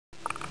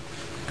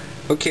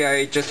Okay,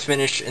 I just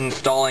finished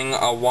installing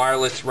a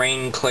Wireless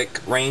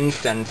Rain-Clik rain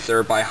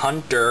sensor by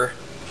Hunter,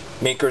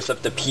 makers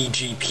of the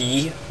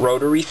PGP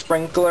rotary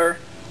sprinkler.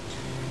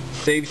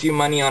 Saves you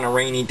money on a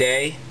rainy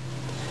day.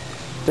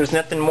 There's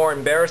nothing more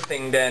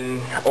embarrassing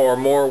than, or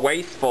more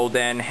wasteful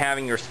than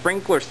having your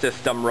sprinkler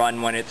system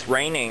run when it's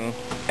raining,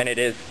 and it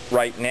is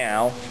right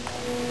now.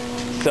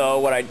 So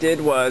what I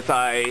did was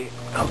I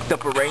hooked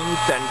up a rain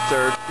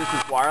sensor. This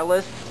is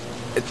wireless.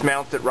 It's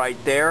mounted right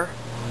there.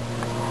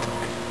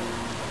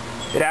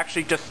 It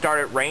actually just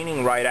started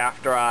raining right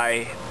after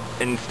I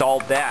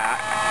installed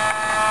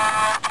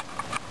that.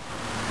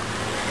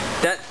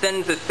 That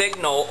sends a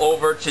signal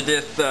over to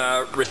this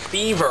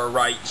receiver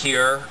right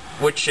here,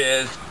 which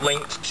is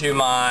linked to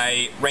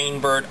my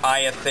Rainbird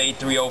ISA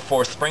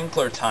 304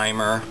 sprinkler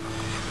timer.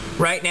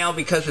 Right now,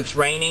 because it's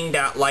raining,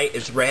 that light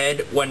is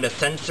red. When the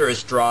sensor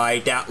is dry,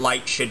 that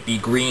light should be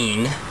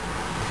green.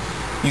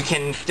 You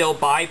can still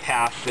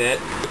bypass it,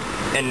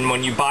 and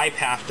when you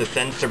bypass the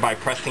sensor by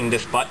pressing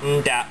this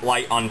button, that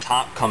light on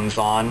top comes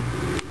on.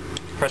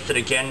 Press it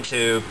again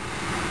to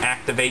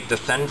activate the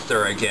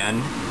sensor again.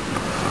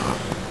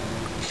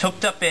 It's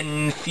hooked up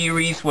in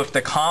series with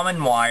the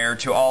common wire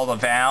to all the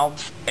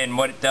valves, and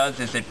what it does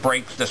is it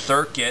breaks the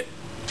circuit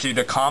to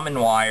the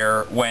common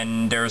wire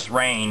when there's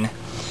rain.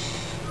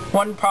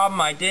 One problem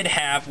I did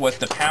have was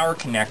the power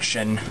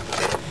connection.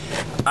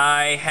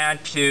 I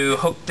had to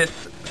hook this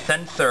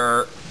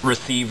sensor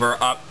receiver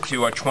up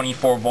to a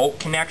 24-volt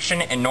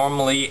connection, and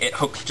normally it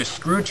hooks to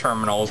screw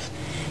terminals.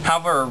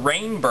 However,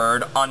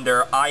 Rainbird, on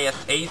their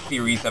ISA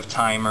series of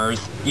timers,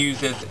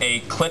 uses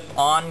a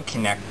clip-on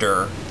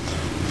connector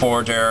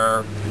for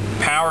their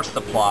power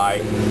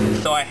supply,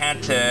 so I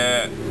had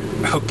to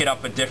hook it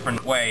up a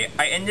different way.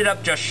 I ended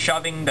up just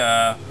shoving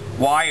the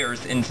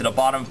wires into the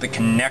bottom of the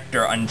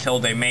connector until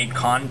they made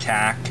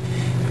contact,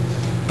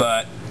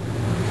 but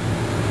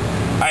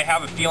I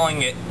have a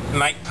feeling it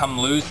might come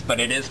loose,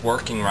 but it is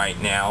working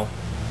right now.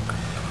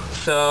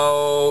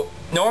 So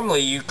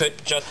normally you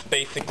could just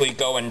basically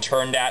go and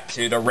turn that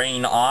to the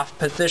rain off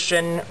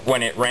position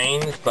when it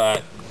rains,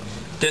 but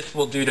this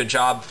will do the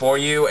job for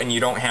you and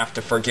you don't have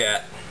to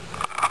forget.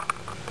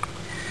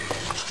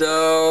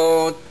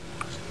 So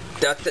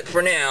that's it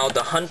for now.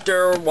 The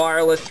Hunter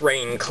Wireless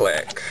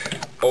Rain-Clik.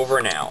 Over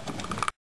and out.